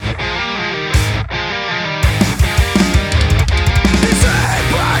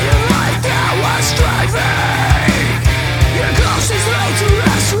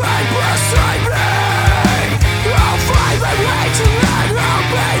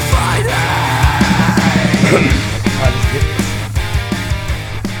How's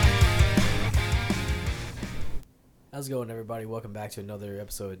it going, everybody? Welcome back to another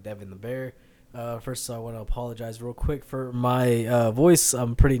episode of Devin the Bear. First, I want to apologize real quick for my voice.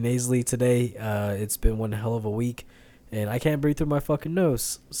 I'm pretty nasally today. It's been one hell of a week, and I can't breathe through my fucking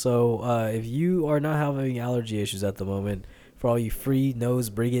nose. So if you are not having allergy issues at the moment, for all you free nose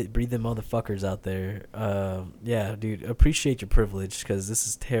breathing motherfuckers out there, yeah, dude, appreciate your privilege because this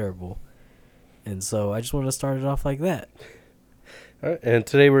is terrible. And so I just want to start it off like that. All right, and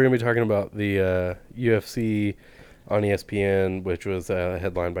today we're going to be talking about the UFC on ESPN, which was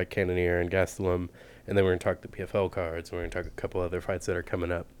headlined by Cannonier and Gastelum, and then we're going to talk the PFL cards, and we're going to talk a couple other fights that are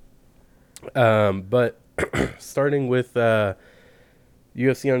coming up. But starting with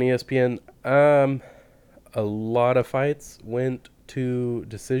UFC on ESPN, a lot of fights went to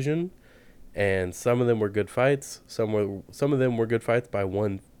decision, and some of them were good fights. Some of them were good fights by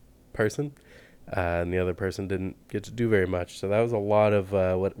one person. And the other person didn't get to do very much. So that was a lot of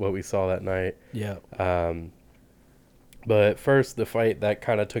what we saw that night. Yeah. But first, the fight that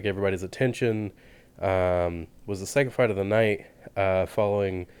kind of took everybody's attention was the second fight of the night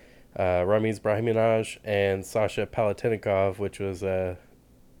following Ramiz Brahimaj and Sasha Palatinnikov, which was a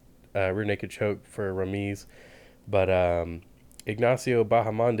rear naked choke for Ramiz. But Ignacio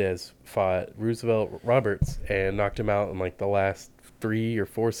Bahamondes fought Roosevelt Roberts and knocked him out in like the last 3 or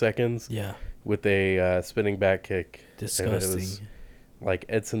 4 seconds. Yeah. With a spinning back kick. Disgusting. And it was like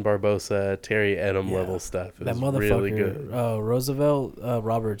Edson Barbosa, Terry Edom level stuff. It that was motherfucker, really good. Roosevelt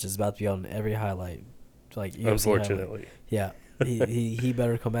Roberts is about to be on every highlight. Like UFC unfortunately. Highlight. Yeah. he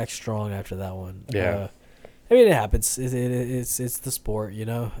better come back strong after that one. Yeah. I mean, it happens. It's the sport, you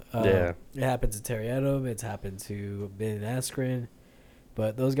know? Yeah. It happened to Terry Edom. It's happened to Ben Askren.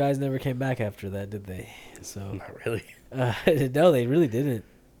 But those guys never came back after that, did they? So Not really. No, they really didn't.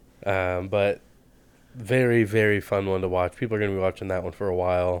 But very, very fun one to watch. People are going to be watching that one for a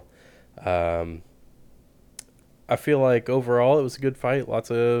while. I feel like overall it was a good fight.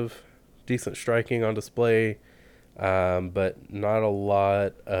 Lots of decent striking on display, but not a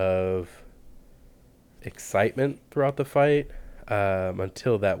lot of excitement throughout the fight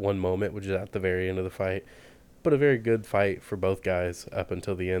until that one moment, which is at the very end of the fight. But a very good fight for both guys up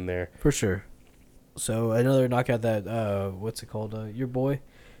until the end there. For sure. So another knockout that, what's it called? Your boy?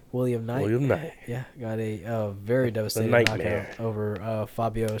 William Knight. Yeah, got a very devastating knockout over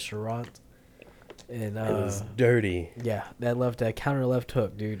Fabio Cherant. And it was dirty. Yeah, that counter left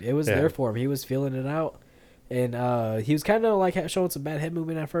hook, dude. It was there for him. He was feeling it out. And he was kind of like showing some bad head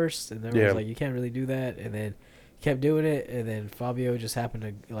movement at first. And then was like, you can't really do that. And then he kept doing it. And then Fabio just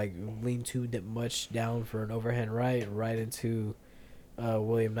happened to like lean too much down for an overhand right into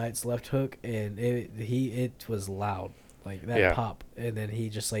William Knight's left hook. And it was loud. Like that pop, and then he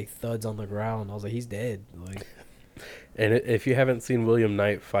just like thuds on the ground. I was like, he's dead. Like, and if you haven't seen William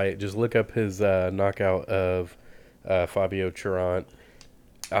Knight fight, just look up his knockout of Fabio Cherant.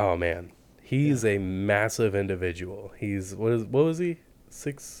 Oh man, he's a massive individual. He's what was he?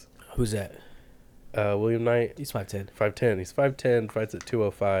 6? Who's that? William Knight. He's 5'10". 5'10". He's 5'10". Fights at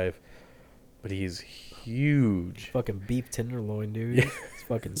 205, but he's huge. Fucking beef tenderloin, dude. He's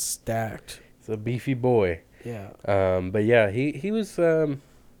fucking stacked. He's a beefy boy. Yeah. But yeah, he was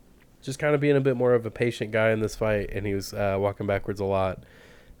just kind of being a bit more of a patient guy in this fight, and he was walking backwards a lot.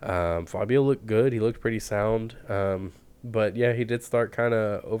 Fabio looked good. He looked pretty sound. But yeah, he did start kind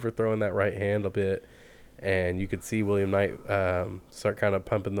of overthrowing that right hand a bit, and you could see William Knight start kind of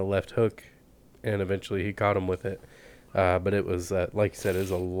pumping the left hook, and eventually he caught him with it. But it was, like you said, it was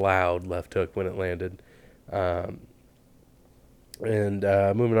a loud left hook when it landed. And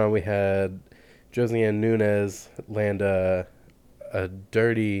moving on, we had Josiane Nunes land a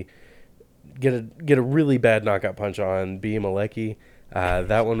dirty, get a really bad knockout punch on Bea Malecki.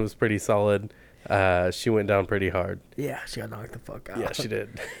 That one was pretty solid. She went down pretty hard. Yeah, she got knocked the fuck out. Yeah, she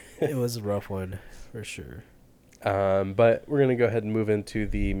did. It was a rough one for sure. But we're gonna go ahead and move into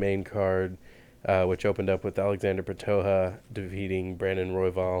the main card, which opened up with Alexander Pantoja defeating Brandon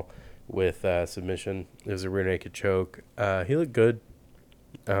Royval with submission. It was a rear naked choke. He looked good.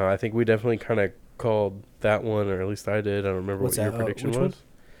 I think we definitely kind of called that one, or at least I did. I don't remember what your prediction was.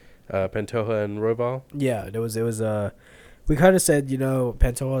 Pantoja and Royval. Yeah, it was. We kind of said,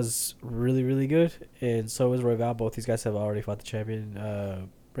 Pantoja's really, really good, and so is Royval. Both these guys have already fought the champion,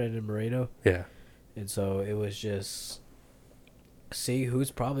 Brandon Moreno. Yeah. And so it was just see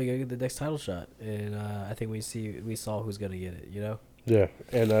who's probably gonna get the next title shot, and I think we saw who's gonna get it. Yeah,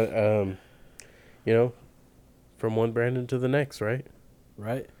 and from one Brandon to the next, right?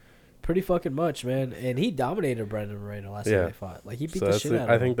 Right. pretty fucking much, man. And he dominated Brandon Moreno last time they fought. Like he beat So the that's shit out of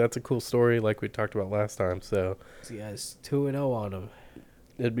him. I think that's a cool story, like we talked about last time. So He has 2-0 on him.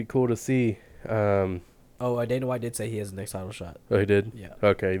 it'd be cool to see. Dana White did say he has the next title shot. Oh, he did. Yeah.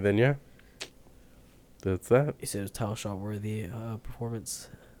 Okay, then yeah. That's that. He said it was title shot worthy performance.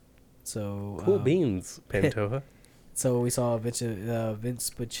 So Cool beans, Pantoja. So we saw Vince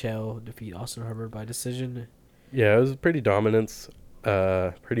Pichel defeat Austin Herbert by decision. Yeah, it was pretty dominance.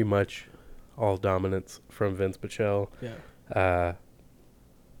 Pretty much all dominance from Vince Pichel. Yeah.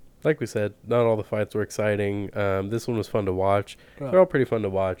 Like we said, not all the fights were exciting. This one was fun to watch. Right. They're all pretty fun to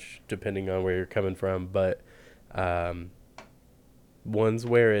watch, depending on where you're coming from. But ones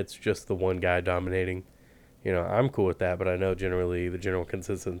where it's just the one guy dominating, I'm cool with that. But I know generally the general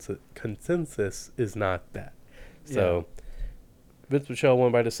consensus is not that. So Vince Pichel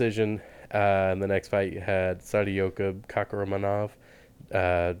won by decision. In the next fight, you had Sadioka Kakaramanov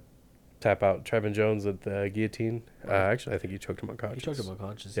tap out Trevin Jones at the guillotine. Actually, I think he choked him unconscious. He choked him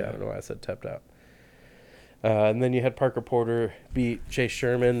unconscious. Yeah, I don't know why I said tapped out. And then you had Parker Porter beat Chase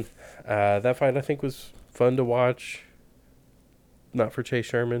Sherman. That fight, I think, was fun to watch. Not for Chase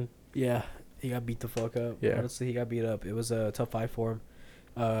Sherman. Yeah, he got beat the fuck up. Yeah. Honestly, he got beat up. It was a tough fight for him.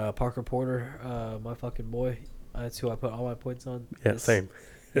 Parker Porter, my fucking boy. That's who I put all my points on. Yeah, same.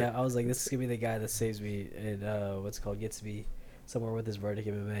 Yeah, I was like, this is going to be the guy that saves me and gets me somewhere with his verdict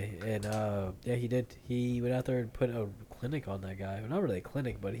MMA. And, yeah, he did. He went out there and put a clinic on that guy. Well, not really a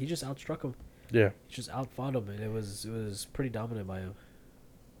clinic, but he just outstruck him. Yeah. He just outfought him, and it was pretty dominant by him.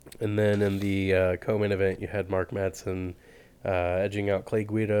 And then in the co-main event, you had Mark Madsen edging out Clay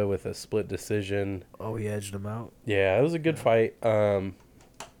Guida with a split decision. Oh, he edged him out? Yeah, it was a good fight. Clay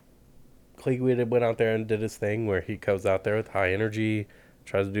Guida went out there and did his thing where he goes out there with high energy,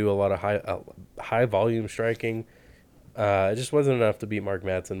 tries to do a lot of high volume striking. It just wasn't enough to beat Mark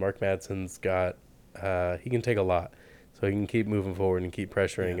Madsen. Mark Madsen's got he can take a lot, so he can keep moving forward and keep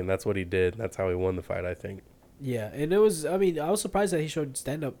pressuring, and that's what he did. That's how he won the fight, I think. Yeah, and it was. I mean, I was surprised that he showed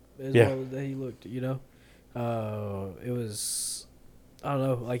stand up as well as that he looked. It was. I don't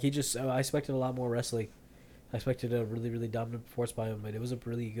know. Like I expected a lot more wrestling. I expected a really, really dominant performance by him, but it was a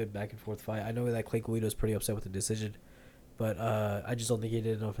really good back and forth fight. I know that Clay Guida was pretty upset with the decision, but I just don't think he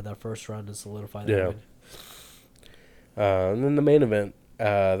did enough in that first round to solidify that win. And then the main event,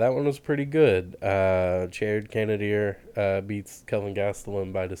 that one was pretty good. Jared Cannonier beats Kelvin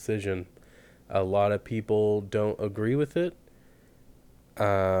Gastelum by decision. A lot of people don't agree with it.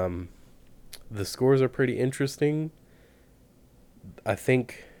 The scores are pretty interesting. I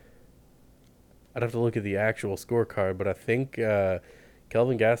think I'd have to look at the actual scorecard, but I think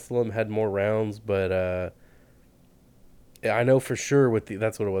Kelvin Gastelum had more rounds, but I know for sure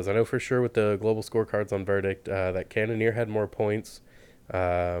that's what it was. I know for sure with the global scorecards on verdict that Cannonier had more points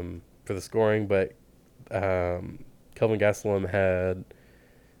for the scoring, but Kelvin Gastelum had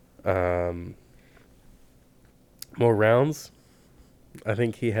more rounds. I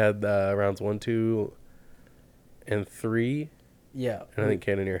think he had rounds 1, 2, and 3. Yeah, and I think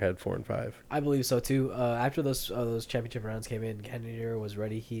Cannonier had 4 and 5. I believe so too. After those championship rounds came in, Cannonier was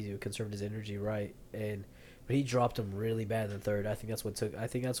ready. He conserved his energy right, but he dropped him really bad in the third. I think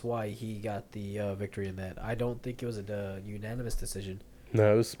that's why he got the victory in that. I don't think it was a unanimous decision.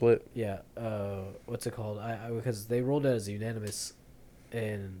 No, it was split. Yeah. What's it called? Because they rolled it as unanimous,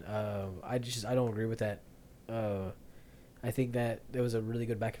 and I don't agree with that. I think that it was a really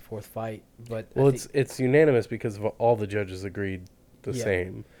good back and forth fight, but it's unanimous because of all the judges agreed the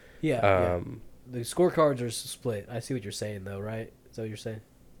same. Yeah. The scorecards are split. I see what you're saying though, right? Is that what you're saying?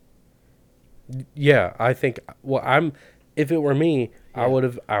 Yeah, I think. Well, if it were me, I would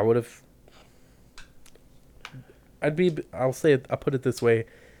have. I'll say it. I'll put it this way.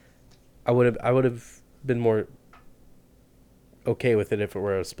 I would have been more okay with it if it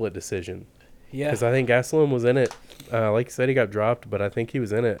were a split decision. Yeah, because I think Gastelum was in it. Like you said, he got dropped, but I think he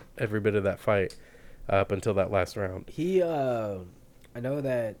was in it every bit of that fight up until that last round. I know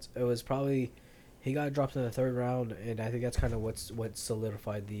that it was probably he got dropped in the third round, and I think that's kind of what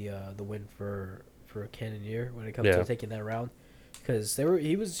solidified the win for Cannonier when it comes to taking that round, because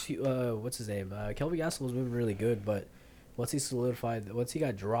what's his name? Kelvin Gastelum was moving really good, but once he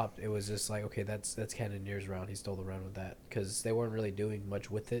got dropped, it was just like, okay, that's Cannonier's round. He stole the round with that because they weren't really doing much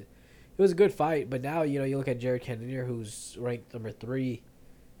with it. It was a good fight, but now you look at Jared Cannonier, who's ranked number 3,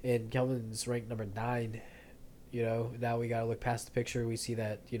 and Kelvin's ranked number 9. Now we gotta look past the picture. We see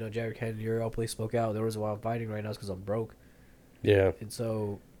that Jared Cannonier openly spoke out. There was why I'm fighting right now is because I'm broke. Yeah, and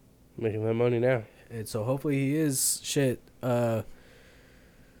so making that money now. And so hopefully he is shit. So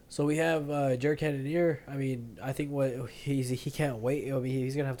So we have Jared Cannonier. I mean, I think what he can't wait. I mean,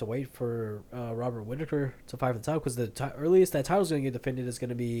 he's gonna have to wait for Robert Whitaker to fight for the title because the earliest that title's gonna get defended is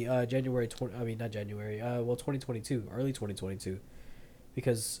gonna be January 20. I mean, not January. 2022, early 2022,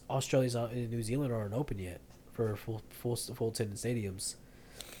 because Australia's and New Zealand aren't open yet for full attendance stadiums.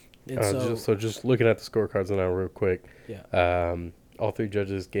 And just looking at the scorecards now real quick. Yeah. All three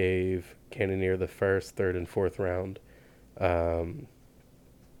judges gave Cannonier the first, third, and fourth round.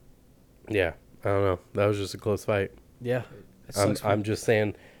 Yeah, I don't know. That was just a close fight. Yeah. I'm just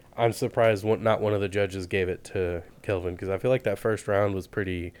saying, I'm surprised not one of the judges gave it to Kelvin because I feel like that first round was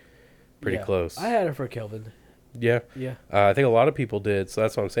pretty close. I had it for Kelvin. Yeah. Yeah. I think a lot of people did, so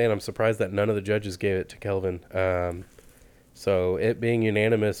that's what I'm saying. I'm surprised that none of the judges gave it to Kelvin. So it being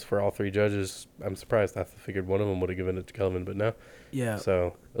unanimous for all three judges, I'm surprised. I figured one of them would have given it to Kelvin, but no. Yeah.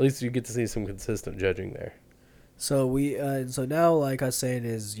 So at least you get to see some consistent judging there. So so now, like I was saying,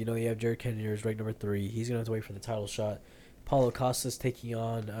 is you have Jared Cannonier is ranked number 3. He's gonna have to wait for the title shot. Paulo Costa's taking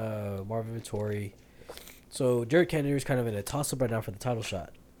on Marvin Vettori. So Jared Cannonier is kind of in a toss up right now for the title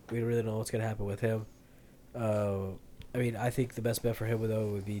shot. We don't really know what's gonna happen with him. I mean, I think the best bet for him though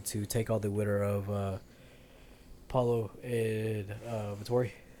would be to take on the winner of Paulo and Vettori.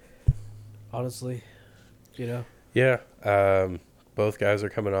 Honestly, Yeah. Both guys are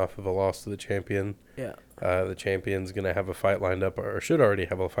coming off of a loss to the champion. Yeah. The champion's going to have a fight lined up, or should already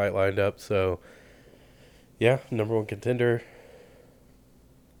have a fight lined up. So, yeah, number 1 contender.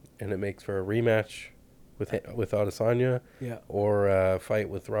 And it makes for a rematch with Adesanya. Yeah. Or a fight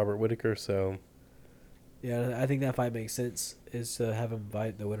with Robert Whitaker. So, yeah, I think that fight makes sense, is to have him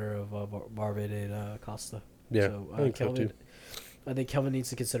fight the winner of Marvin and Costa. yeah, So, I think Kelvin, so too. I think Kelvin needs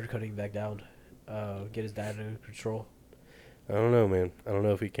to consider cutting back down, get his diet under control. I don't know, man. I don't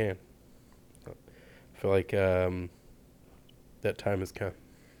know if he can. I feel like that time has come.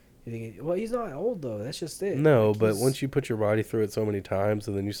 You think well, he's not old though. That's just it. No, Like, but once you put your body through it so many times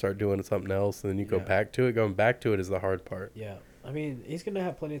and then you start doing something else and then you go Yeah. back to it, going back to it is the hard part. Yeah, I mean, he's gonna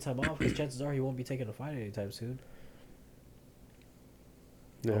have plenty of time off because chances are he won't be taking a fight anytime soon.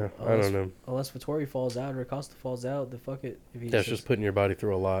 Yeah, I don't know. Unless Vettori falls out or Costa falls out, then fuck it. If That's just putting your body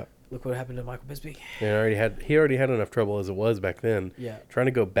through a lot. look what happened to Michael Bisping. And he already had enough trouble as it was back then. Yeah, Trying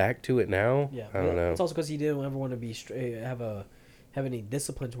to go back to it now, yeah. I don't know. It's also because he didn't ever want to be have any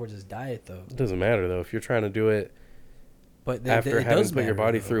discipline towards his diet though. It doesn't matter though if you're trying to do it But after it having does put your matter,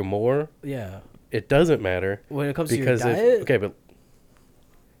 body though. through more. Yeah, It doesn't matter when it comes because to your diet. but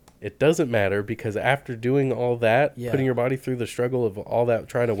it doesn't matter because after doing all that, Yeah. putting your body through the struggle of all that,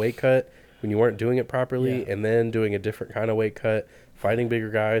 trying to weight cut when you weren't doing it properly, Yeah. and then doing a different kind of weight cut, fighting bigger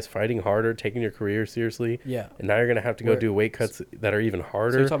guys, fighting harder, taking your career seriously, Yeah. and now you're gonna have to go do weight cuts that are even So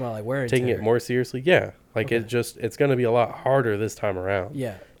harder. you're talking about like wear and Taking tear. it more seriously, yeah. Like Okay. it's gonna be a lot harder this time around.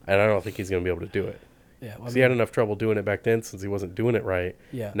 Yeah. And I don't think he's gonna be able to do it. Yeah. Well, 'Cause he had enough trouble doing it back then since he wasn't doing it right.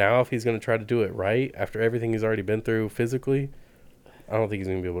 Yeah. Now, if he's going to try to do it right after everything he's already been through physically, I don't think he's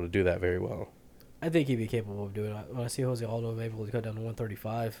going to be able to do that very well. I think he'd be capable of doing it. When I see Jose Aldo able to cut down to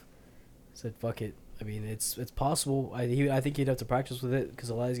 135, I said, fuck it. I mean, it's possible. I think he'd have to practice with it because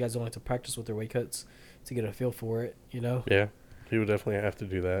a lot of these guys don't like to practice with their weight cuts to get a feel for it, Yeah, he would definitely have to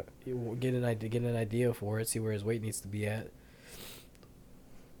do that. Get an idea for it, see where his weight needs to be at.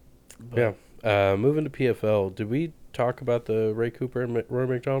 But, Yeah. Moving to PFL, did we talk about the Ray Cooper and Roy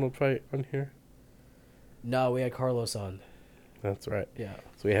McDonald fight on here? No, we had Carlos on. That's right. Yeah.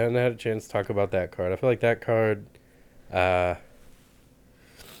 So we hadn't had a chance to talk about that card. I feel like that card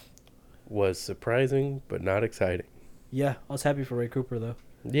was surprising but not exciting. Yeah, I was happy for Ray Cooper, though.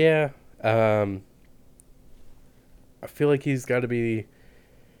 Yeah. I feel like he's got to be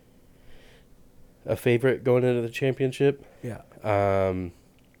a favorite going into the championship. Yeah.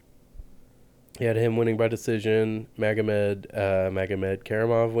 He had him winning by decision, Magomed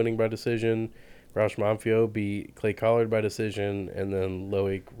Karamov winning by decision, Roush Manfio beat Clay Collard by decision, and then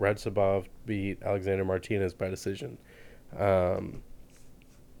Loic Radzhabov beat Alexander Martinez by decision. So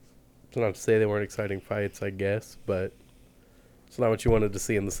not to say they weren't exciting fights, I guess, but it's not what you wanted to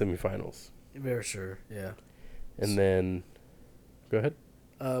see in the semifinals. Very sure, yeah. And then, go ahead.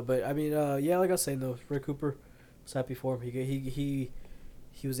 But I mean, yeah, like I was saying though, Ray Cooper was happy for him.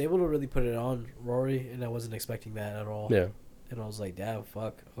 He was able to really put it on Rory, and I wasn't expecting that at all. Yeah. And I was like, damn,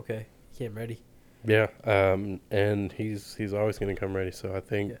 fuck, okay, he came ready. Yeah. And he's always going to come ready. So I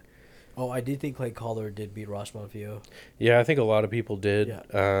think. Yeah. Oh, I did think Clay Collard did beat Roush Manfio. Yeah, I think a lot of people did.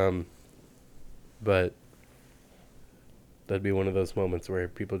 Yeah. But that'd be one of those moments where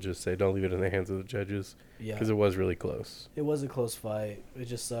people just say, don't leave it in the hands of the judges. Yeah. Because it was really close. It was a close fight. It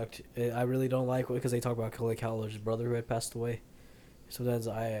just sucked. I really don't like it because they talk about Clay Collard's brother who had passed away. sometimes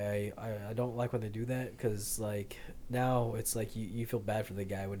I don't like when they do that because like now it's like you feel bad for the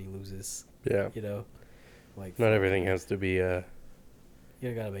guy when he loses. Yeah. You know, like Not fuck, everything has to be, you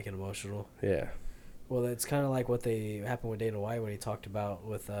gotta make it emotional. yeah. Well, it's kind of like what they happened with Dana White when he talked about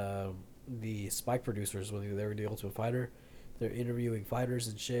with the Spike producers when they were the Ultimate Fighter. They're interviewing fighters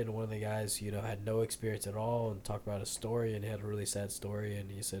and shit, and one of the guys, had no experience at all, and talked about his story, and he had a really sad story, and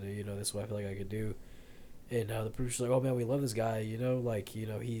he said, this is what I feel like I could do. And the producer's like, oh man, we love this guy, he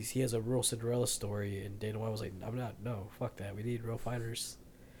has a real Cinderella story, and Dana White was like, no, fuck that, we need real fighters.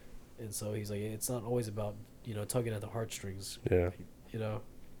 And so he's like, it's not always about tugging at the heartstrings, Yeah.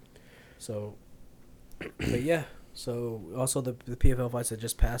 So, but yeah. So also the PFL fights that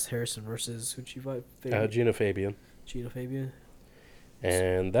just passed, Harrison versus who'd she fight? Gina Fabian. Gina Fabian.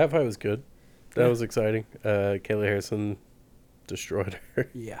 And that fight was good. That Yeah. was exciting. Kayla Harrison destroyed her.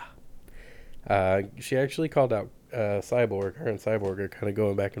 Yeah. She actually called out Cyborg. Her and Cyborg are kind of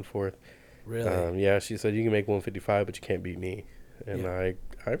going back and forth. Really? Yeah, she said, you can make 155, but you can't beat me. And Yeah.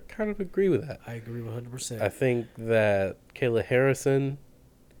 I kind of agree with that. I agree 100%. I think that Kayla Harrison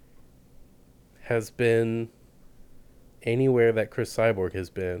has been anywhere that Chris Cyborg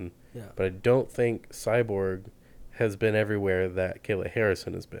has been, Yeah. but I don't think Cyborg has been everywhere that Kayla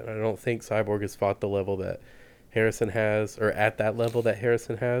Harrison has been. I don't think Cyborg has fought the level that Harrison has, or at that level that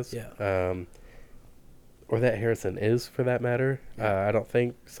Harrison has. Yeah. Or that Harrison is, for that matter. Yeah. I don't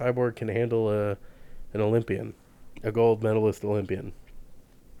think Cyborg can handle an Olympian, a gold medalist Olympian.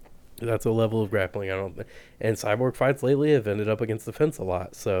 That's a level of grappling I don't. And Cyborg fights lately have ended up against the fence a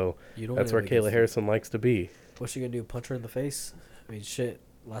lot, so that's where Kayla Harrison likes to be. What's she gonna do? Punch her in the face? I mean, shit.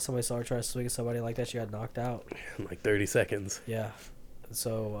 Last time I saw her try to swing at somebody like that, she got knocked out. In like 30 seconds. Yeah.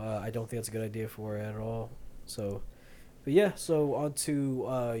 So I don't think that's a good idea for her at all. So, but yeah. So on to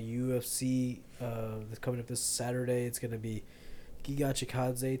UFC. That's coming up this Saturday. It's gonna be Giga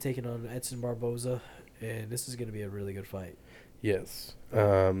Chikadze taking on Edson Barboza, and this is gonna be a really good fight. Yes.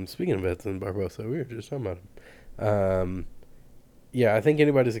 Speaking of Edson Barboza, we were just talking about him. Yeah, I think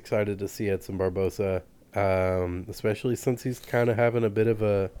anybody's excited to see Edson Barboza, especially since he's kind of having a bit of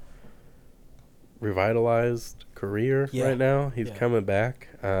a revitalized career right now. He's coming back.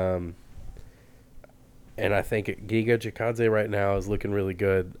 And I think Giga Chikadze right now is looking really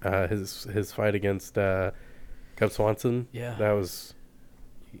good. His fight against Cub Swanson, that was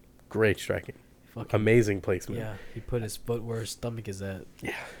great striking. Amazing placement. Yeah, he put his foot where his stomach is at.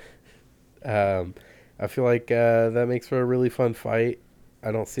 Yeah. I feel like that makes for a really fun fight.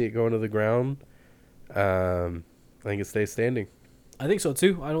 I don't see it going to the ground. I think it stays standing. I think so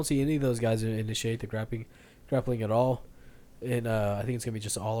too. I don't see any of those guys initiate the grappling at all, and I think it's gonna be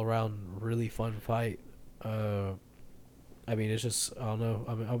just all around really fun fight. I mean, it's just I don't know.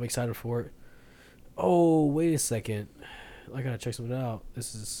 I'm excited for it. Oh, wait a second. I gotta check something out.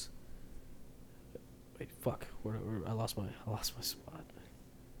 This is. Wait, fuck. I lost my spot.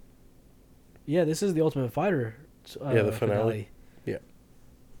 Yeah, this is the Ultimate Fighter. The finale. Yeah.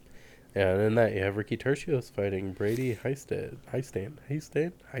 Yeah, and in that you have Ricky Tercios fighting Brady Heistan.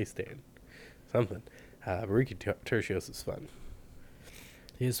 Something. Ricky Tercios is fun.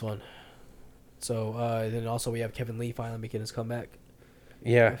 He is fun. So then also we have Kevin Lee finally making his comeback.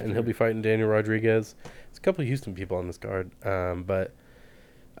 Yeah, and he'll be fighting Daniel Rodriguez. There's a couple of Houston people on this card, but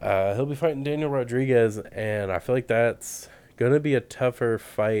he'll be fighting Daniel Rodriguez, and I feel like that's going to be a tougher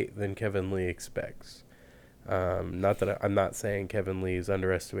fight than Kevin Lee expects. Not that I'm not saying Kevin Lee is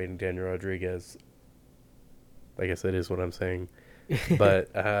underestimating Daniel Rodriguez. I guess that is what I'm saying.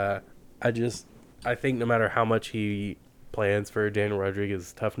 But I think no matter how much he plans for Daniel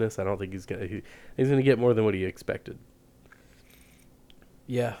Rodriguez's toughness, I don't think he's gonna get more than what he expected.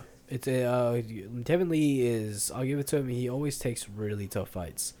 Yeah, it's Kevin Lee is. I'll give it to him. He always takes really tough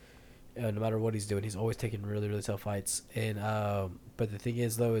fights, no matter what he's doing. He's always taking really really tough fights. And but the thing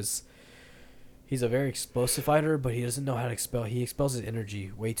is though is, he's a very explosive fighter, but he doesn't know how to expel. He expels his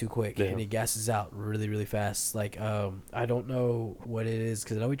energy way too quick, and he gasses out really really fast. Like I don't know what it is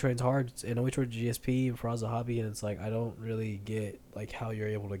because I know he trains hard. I know he trains GSP and Faraz Hobby, and it's like I don't really get like how you're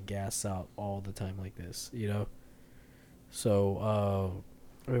able to gas out all the time like this, So.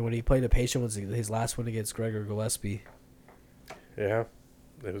 I mean, when he played a patient was his last one against Gregor Gillespie. Yeah,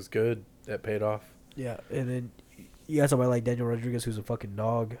 it was good. That paid off. Yeah, and then you got somebody like Daniel Rodriguez who's a fucking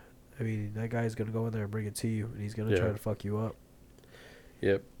dog. I mean, that guy's going to go in there and bring it to you, and he's going to try to fuck you up.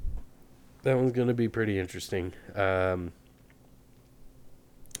 Yep. That one's going to be pretty interesting. That's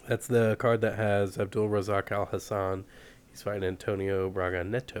the card that has Abdul Razak Al Hassan. He's fighting Antonio Braga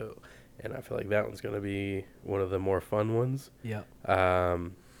Neto. And I feel like that one's going to be one of the more fun ones. Yeah.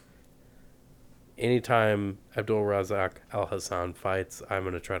 anytime Abdul Razak Al Hassan fights, I'm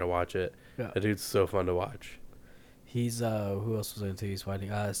gonna try to watch it. Yeah. That dude's so fun to watch. He's who else was into? He's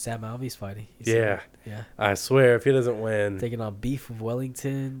fighting. Sam Alvey's fighting. Yeah. Yeah. I swear, if he doesn't win, Taking on Beef of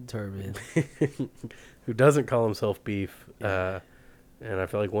Wellington Turman. who doesn't call himself Beef, Yeah. and I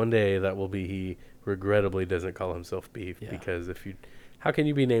feel like one day that will be he. Regrettably, doesn't call himself Beef because how can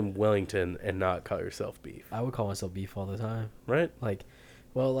you be named Wellington and not call yourself Beef? I would call myself Beef all the time. Right? Like,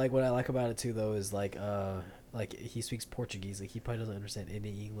 well, like what I like about it too though is like he speaks Portuguese. Like he probably doesn't understand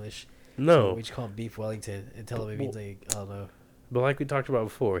any English. No. So we just call him Beef Wellington and tell him it means like I don't know. But like we talked about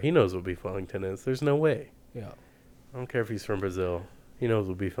before, he knows what Beef Wellington is. There's no way. Yeah. I don't care if he's from Brazil. He knows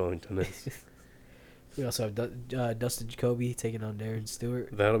what Beef Wellington is. We also have Dustin Jacoby taking on Darren Stewart.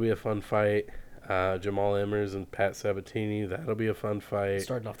 That'll be a fun fight. Jamal Emmers and Pat Sabatini. That'll be a fun fight.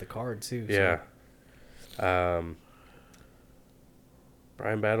 Starting off the card too. Yeah. So.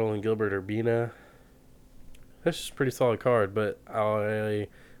 Brian Battle and Gilbert Urbina. That's just a pretty solid card, but I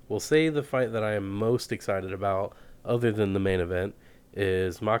will say the fight that I am most excited about, other than the main event,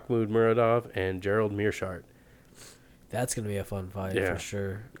 is Mahmoud Muradov and Gerald Mearshart. That's gonna be a fun fight for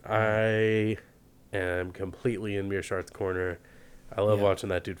sure. I am completely in Mearshart's corner. I love watching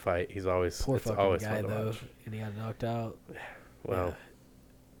that dude fight. He's always poor fucking always guy fun to though, watch. and he got knocked out. Well,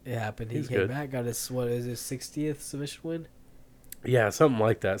 it happened. He he's came good. back, got his 60th submission win. Yeah, something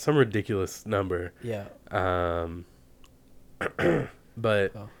like that. Some ridiculous number. Yeah.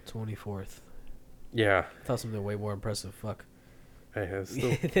 But 24th. Yeah, I thought something way more impressive. Fuck. hey,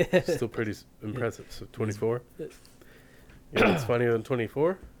 it's still pretty impressive. So 24. You know what's funnier than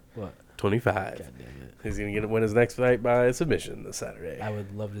 24? What? 25. God damn it. He's gonna win his next fight by submission this Saturday. I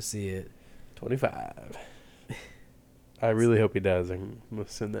would love to see it. 25. I really hope he does. I'm gonna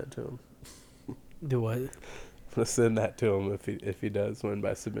send that to him. Do what? I'm gonna send that to him if he does win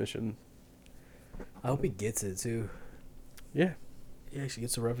by submission. I hope he gets it too. Yeah. He actually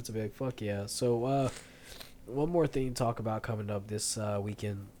gets a reference and be like, fuck yeah. So, one more thing to talk about coming up this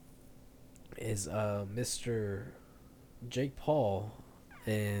weekend is Mr. Jake Paul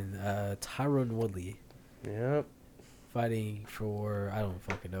and Tyron Woodley Yep. fighting for, I don't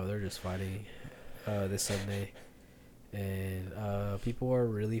fucking know, they're just fighting this Sunday. And people are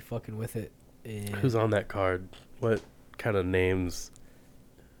really fucking with it. And Who's on that card? What kind of names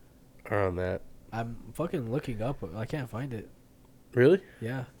are on that? I'm fucking looking up. I can't find it. Really?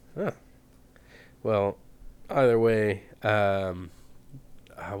 Yeah. Huh. Well, either way,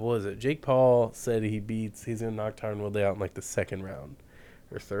 what was it? Jake Paul said he's going to knock Tyron Woodley out in like the second round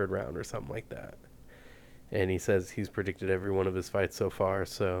or third round or something like that. And he says he's predicted every one of his fights so far,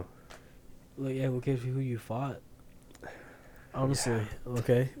 so. Like, yeah, look at who you fought. Honestly,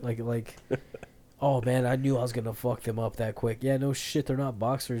 okay? Like, oh man, I knew I was going to fuck them up that quick. Yeah, no shit, they're not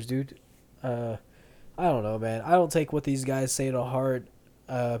boxers, dude. I don't know, man. I don't take what these guys say to heart.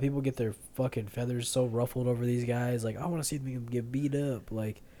 People get their fucking feathers so ruffled over these guys. Like, I want to see them get beat up.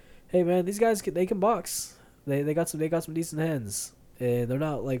 Like, hey, man, these guys they can box. They got some decent hands, and they're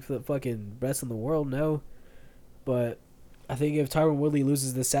not like the fucking best in the world, no. But I think if Tyron Woodley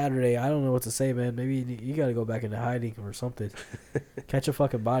loses this Saturday, I don't know what to say, man. Maybe you got to go back into hiding or something. Catch a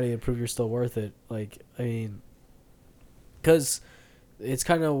fucking body and prove you're still worth it. Like, I mean, because it's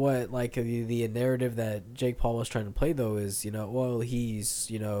kind of what, like, the narrative that Jake Paul was trying to play, though, is, well,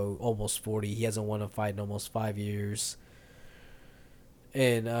 he's, almost 40. He hasn't won a fight in almost 5 years.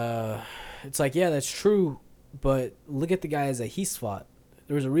 And it's like, yeah, that's true. But look at the guys that he's fought.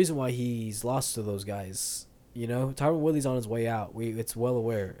 There's a reason why he's lost to those guys. Tyron Woodley's on his way out. It's well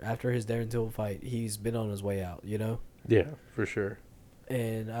aware. After his Darren Till fight, he's been on his way out, Yeah, for sure.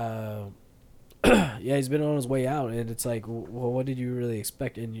 And, yeah, he's been on his way out. And it's like, well, what did you really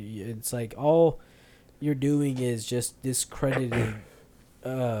expect? And it's like, all you're doing is just discrediting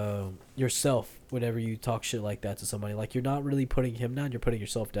yourself whenever you talk shit like that to somebody. Like, you're not really putting him down. You're putting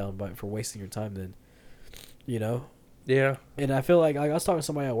yourself down for wasting your time then, Yeah. And I feel like I was talking to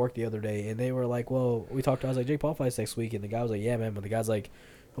somebody at work the other day, and they were like, well, I was like, Jake Paul fights next week. And the guy was like, yeah, man. But the guy's like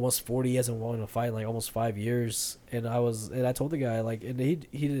almost 40. He hasn't won a fight in like almost 5 years. And I told the guy, like, and he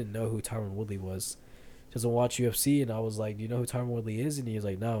didn't know who Tyron Woodley was. He doesn't watch UFC. And I was like, do you know who Tyron Woodley is? And he was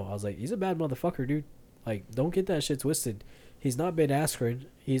like, no. I was like, he's a bad motherfucker, dude. Like, don't get that shit twisted. He's not Ben Askren.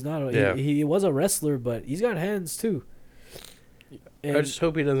 He's not. Yeah. He was a wrestler, but he's got hands too. And I just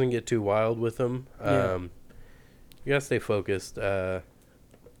hope he doesn't get too wild with them. Yeah. You gotta stay focused. I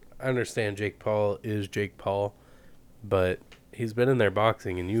understand Jake Paul is Jake Paul, but he's been in there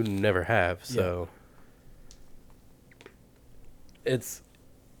boxing and you never have, so it's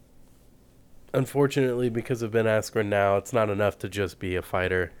unfortunately because of Ben Askren now, it's not enough to just be a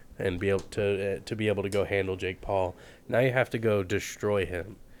fighter and be able to be able to go handle Jake Paul. Now you have to go destroy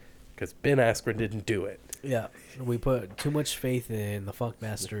him because Ben Askren didn't do it. Yeah, we put too much faith in the Funk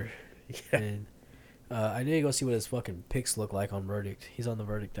Master. Yeah. And I need to go see what his fucking pics look like on Verdict. He's on the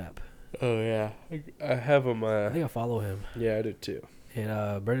Verdict app. Oh yeah, I have him. I think I follow him. Yeah, I did too.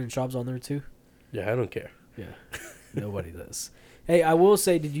 And Brendan Schaub's on there too. Yeah, I don't care. Yeah, nobody does. Hey, I will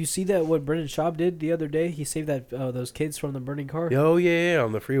say, did you see that what Brendan Schaub did the other day? He saved those kids from the burning car. Oh yeah,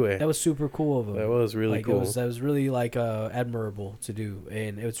 on the freeway. That was super cool of him. That was really cool. That was really admirable to do,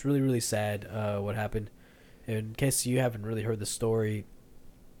 and it was really sad what happened. In case you haven't really heard the story,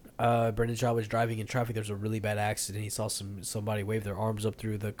 Brendan Schaub was driving in traffic. There was a really bad accident. He saw somebody wave their arms up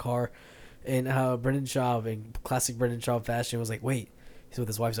through the car, and Brendan Schaub, in classic Brendan Schaub fashion, was like, "Wait." He's with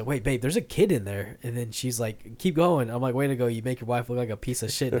his wife. He's like, "Wait, babe, there's a kid in there." And then she's like, "Keep going." I'm like, "Way to go! You make your wife look like a piece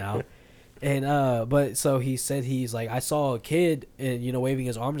of shit now." And but so he said he's like, I saw a kid and waving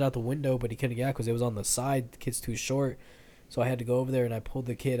his arms out the window, but he couldn't get out because it was on the side. The kid's too short, so I had to go over there and I pulled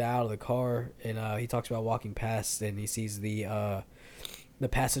the kid out of the car. And he talks about walking past and he sees the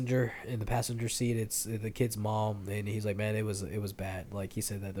passenger in the passenger seat. It's the kid's mom, and he's like, "Man, it was bad." Like he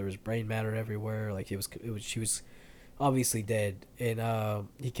said that there was brain matter everywhere. Like she was obviously dead. And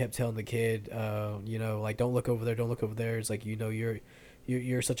he kept telling the kid, like, don't look over there. It's like,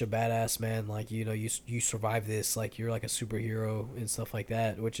 you're such a badass, man. Like, you survived this. Like, you're like a superhero and stuff like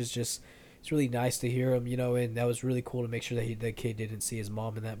that, which is just, it's really nice to hear him, and that was really cool to make sure that the kid didn't see his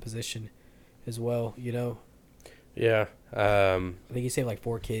mom in that position as well. Yeah. I think he saved like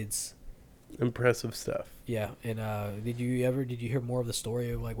 4 kids. Impressive stuff. Yeah. And did you hear more of the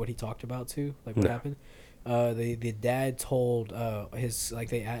story of like what he talked about too, like what happened? The dad told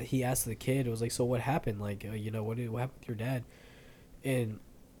he asked the kid, it was like, so what happened, like what happened with your dad? And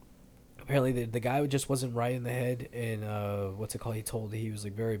apparently the guy just wasn't right in the head, and he was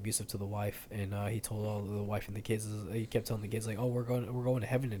like very abusive to the wife, and he told all the wife and the kids, he kept telling the kids like, oh, we're going to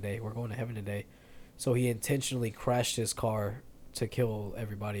heaven today. So he intentionally crashed his car to kill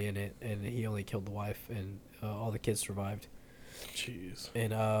everybody in it, and he only killed the wife, and all the kids survived. Jeez.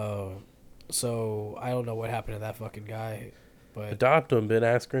 And so I don't know what happened to that fucking guy, but adopt him, Ben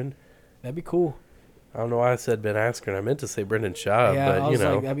Askren. That'd be cool. I don't know why I said Ben Askren. I meant to say Brendan Schaub, Yeah, but I was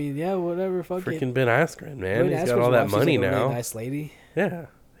like, I mean, yeah, whatever. Freaking Ben Askren, man. He's got all that money like a now. really nice lady. Yeah,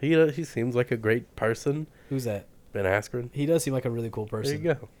 he seems like a great person. Who's that? Ben Askren. He does seem like a really cool person.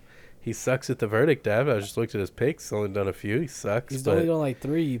 There you go. He sucks at the Verdict app. I just looked at his picks. He's only done a few. He sucks. He's only done like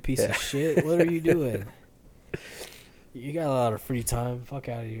 3. You piece of shit. What are you doing? You got a lot of free time. Fuck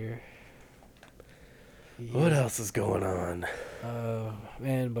out of here. Yeah. What else is going on?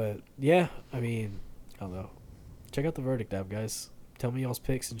 Man, but yeah, I mean, I don't know. Check out the Verdict app, guys. Tell me y'all's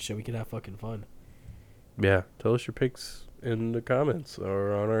picks and shit. We can have fucking fun. Yeah, tell us your picks in the comments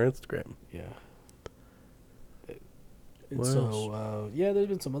or on our Instagram. Yeah. And so, there's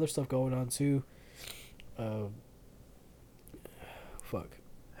been some other stuff going on too. Fuck.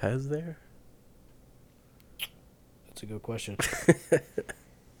 Has there? That's a good question.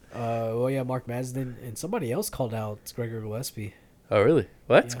 Mark Madsden and somebody else called out Gregor Gillespie. Oh, really?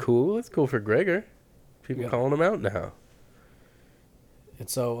 Well, that's cool. That's cool for Gregor. People calling him out now. And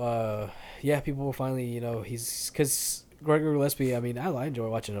so, people will finally, because Gregor Gillespie, I mean, I enjoy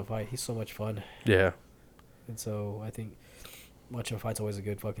watching him fight. He's so much fun. Yeah. And so I think watching a fight's always a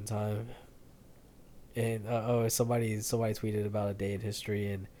good fucking time. And somebody tweeted about a day in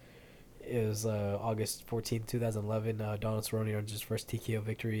history, and it was August 14th, 2011. Donald Cerrone earned his first TKO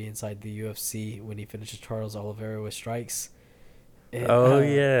victory inside the UFC when he finishes Charles Oliveira with strikes. And,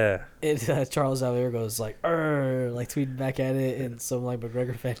 And Charles Oliveira goes like, like tweeting back at it, and some like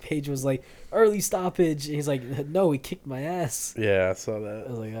McGregor fan page was like, early stoppage. And he's like, no, he kicked my ass. Yeah, I saw that. I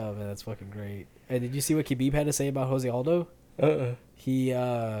was like, oh man, that's fucking great. And did you see what Khabib had to say about Jose Aldo? He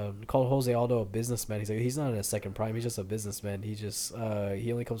called Jose Aldo a businessman. He's like, he's not in his second prime. He's just a businessman. He just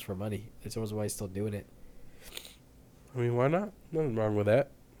he only comes for money. That's why he's still doing it. I mean, why not? Nothing wrong with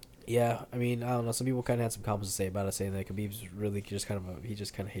that. Yeah, I mean, I don't know. Some people kind of had some comments to say about it, saying that Khabib's really just kind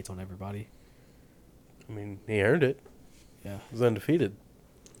of hates on everybody. I mean, he earned it. Yeah, he was undefeated.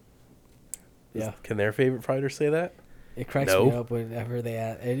 Yeah. Can their favorite fighter say that? It cracks me up whenever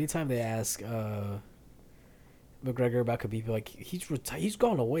anytime they ask McGregor about Khabib, like, he's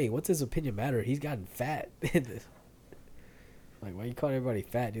gone away. What's his opinion matter? He's gotten fat. Like, why you calling everybody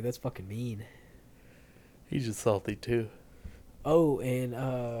fat, dude? That's fucking mean. He's just salty too. Oh, and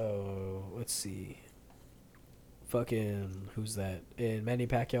let's see. Fucking who's that? And Manny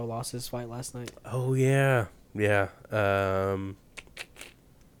Pacquiao lost his fight last night. Oh yeah, yeah.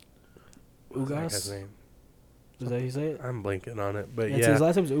 Ugas. Name? Is that how you say it? I'm blanking on it, but Yeah, yeah. his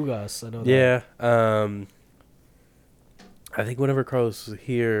last name was Ugas. I know that. Yeah. I think whenever Carlos was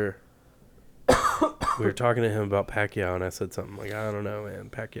here, we were talking to him about Pacquiao, and I said something like, I don't know, man,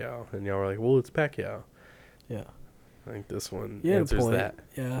 Pacquiao. And y'all were like, well, it's Pacquiao. Yeah. I think this one Yeah, answers point. that.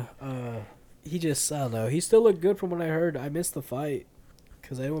 Yeah. He just, I don't know. He still looked good from what I heard. I missed the fight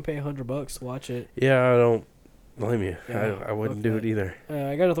because I didn't pay $100 to watch it. Yeah, I don't blame you. Yeah, I wouldn't fuck do that. it either.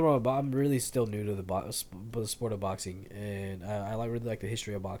 I got to throw out, I'm really still new to the sport of boxing. And really like the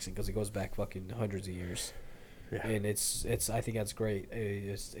history of boxing because it goes back fucking hundreds of years. Yeah. And it's I think that's great.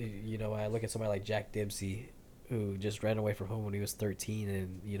 I look at somebody like Jack Dempsey, who just ran away from home when he was 13,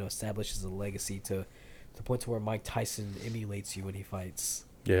 and establishes a legacy to the point to where Mike Tyson emulates you when he fights.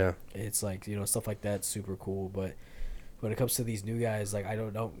 Yeah. It's like stuff like that's super cool. But when it comes to these new guys, like I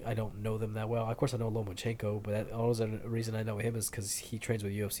don't know them that well. Of course, I know Lomachenko, but the only reason I know him is because he trains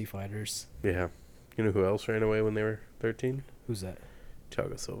with UFC fighters. Yeah. You know who else ran away when they were 13? Who's that?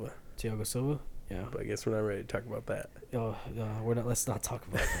 Thiago Silva. Thiago Silva. Yeah. But I guess we're not ready to talk about that. No, we're not. Let's not talk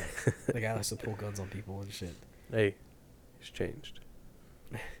about that. The guy likes to pull guns on people and shit. Hey, he's changed.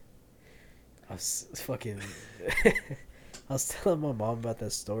 I was fucking. I was telling my mom about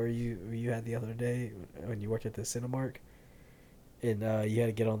that story you had the other day when you worked at the Cinemark, and you had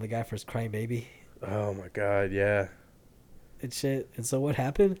to get on the guy for his crying baby Oh my God, yeah. and shit. And so what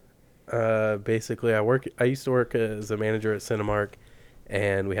happened? Basically, I used to work as a manager at Cinemark,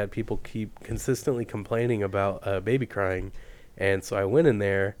 and we had people keep consistently complaining about baby crying, and so I went in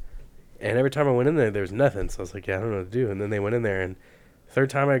there, and every time I went in there was nothing. So I was like, yeah, I don't know what to do. And then they went in there, and third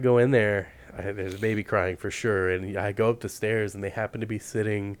time I go in there, there's a baby crying for sure. And I go up the stairs, and they happen to be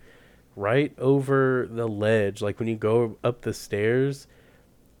sitting right over the ledge. Like when you go up the stairs,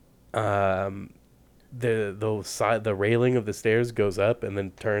 the railing of the stairs goes up and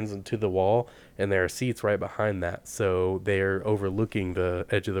then turns into the wall, and there are seats right behind that. So they're overlooking the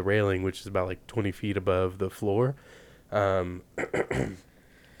edge of the railing, which is about like 20 feet above the floor.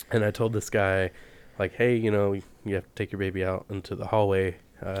 And I told this guy, like, hey, you have to take your baby out into the hallway.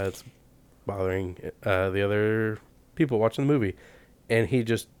 It's bothering the other people watching the movie. And he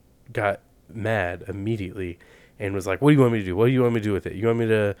just got mad immediately and was like, what do you want me to do? What do you want me to do with it? You want me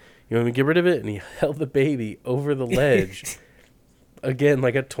to get rid of it? And he held the baby over the ledge. Again,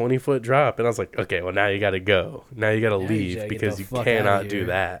 like a 20-foot drop. And I was like, okay, well, now you got to go. Now you got to leave because you cannot do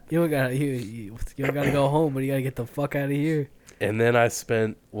that. You don't got to go home, but you got to get the fuck out of here. And then I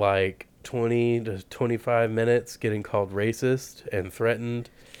spent like 20 to 25 minutes getting called racist and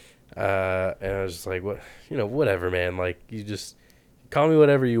threatened. And I was just like, whatever, man. Like, you just call me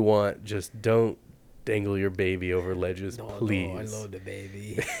whatever you want. Just don't dangle your baby over ledges, please. No, I love the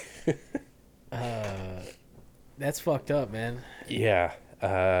baby. That's fucked up, man.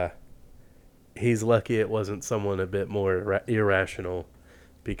 Yeah. He's lucky it wasn't someone a bit more irrational,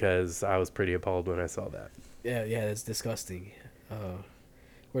 because I was pretty appalled when I saw that. Yeah, that's disgusting.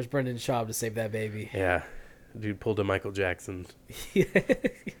 Where's Brendan Schaub to save that baby? Yeah. Dude pulled a Michael Jackson.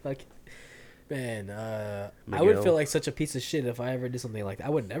 Like, man, I would feel like such a piece of shit if I ever did something like that. I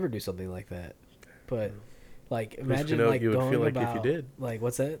would never do something like that. But, like, imagine, like, you would going feel like about, if you did. Like,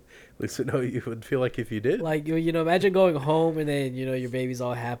 what's that? At least you know you would feel like if you did. Like, imagine going home and then, your baby's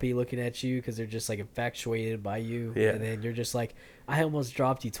all happy looking at you because they're just, like, infatuated by you. Yeah. And then you're just like, I almost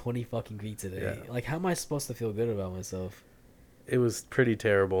dropped you 20 fucking feet today. Yeah. Like, how am I supposed to feel good about myself? It was pretty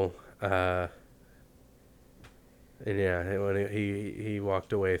terrible. And yeah, when he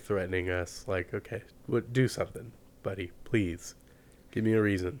walked away threatening us, like, okay, do something, buddy, please. Give me a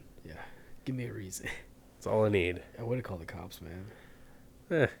reason. Yeah, give me a reason. That's all I need. I would have called the cops,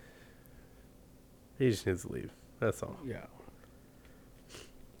 man. He just needs to leave. That's all. Yeah.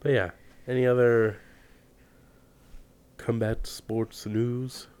 But yeah, any other combat sports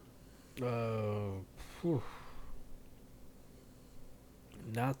news?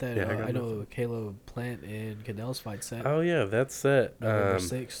 Not that I know Caleb Plant and Canel's fight set. Oh yeah, that's set. November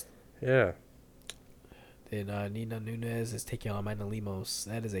 6th. Yeah. Then Nina Nunes is taking on Amanda Lemos.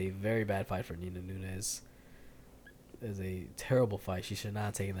 That is a very bad fight for Nina Nunes. That is a terrible fight. She should not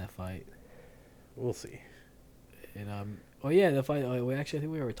have taken that fight. We'll see. And the fight. I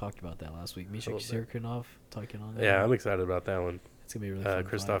think we already talked about that last week. Misha Sirkunov taking on that. Yeah, I'm excited about that one. It's gonna be really fun.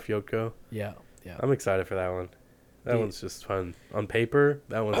 Krzysztof Yotko. Yeah. I'm excited for that one. That one's just fun. On paper,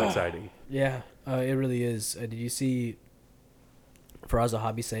 that one's exciting. Yeah, it really is. Did you see Faraz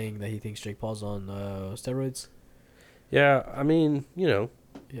Zahabi saying that he thinks Jake Paul's on steroids? Yeah, I mean, Yeah.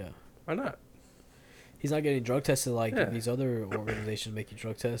 Why not? He's not getting drug tested like these other organizations make you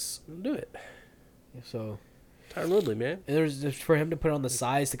drug tests. Do it. So, Tyron Woodley, man. and there's for him to put on the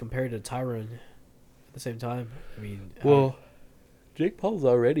size to compare to Tyron. at the same time, I mean, Well, Jake Paul's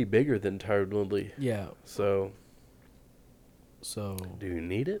already bigger than Tyron Woodley. yeah. So, So do you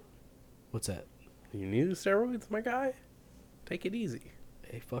need it? what's that? Do you need the steroids, my guy? Take it easy.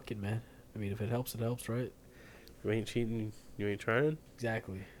 Hey, fucking man. I mean, if it helps, it helps, right? You ain't cheating. You ain't trying.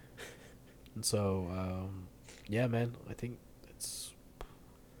 Exactly. And so, yeah, man. I think it's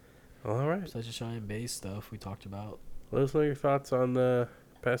All right. such a shine base stuff we talked about. Let us know your thoughts on the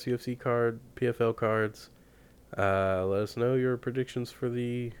past UFC card, PFL cards. Let us know your predictions for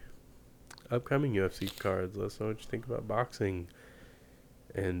the upcoming UFC cards. Let us know what you think about boxing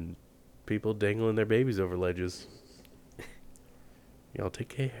and people dangling their babies over ledges. Y'all take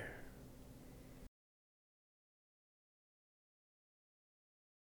care.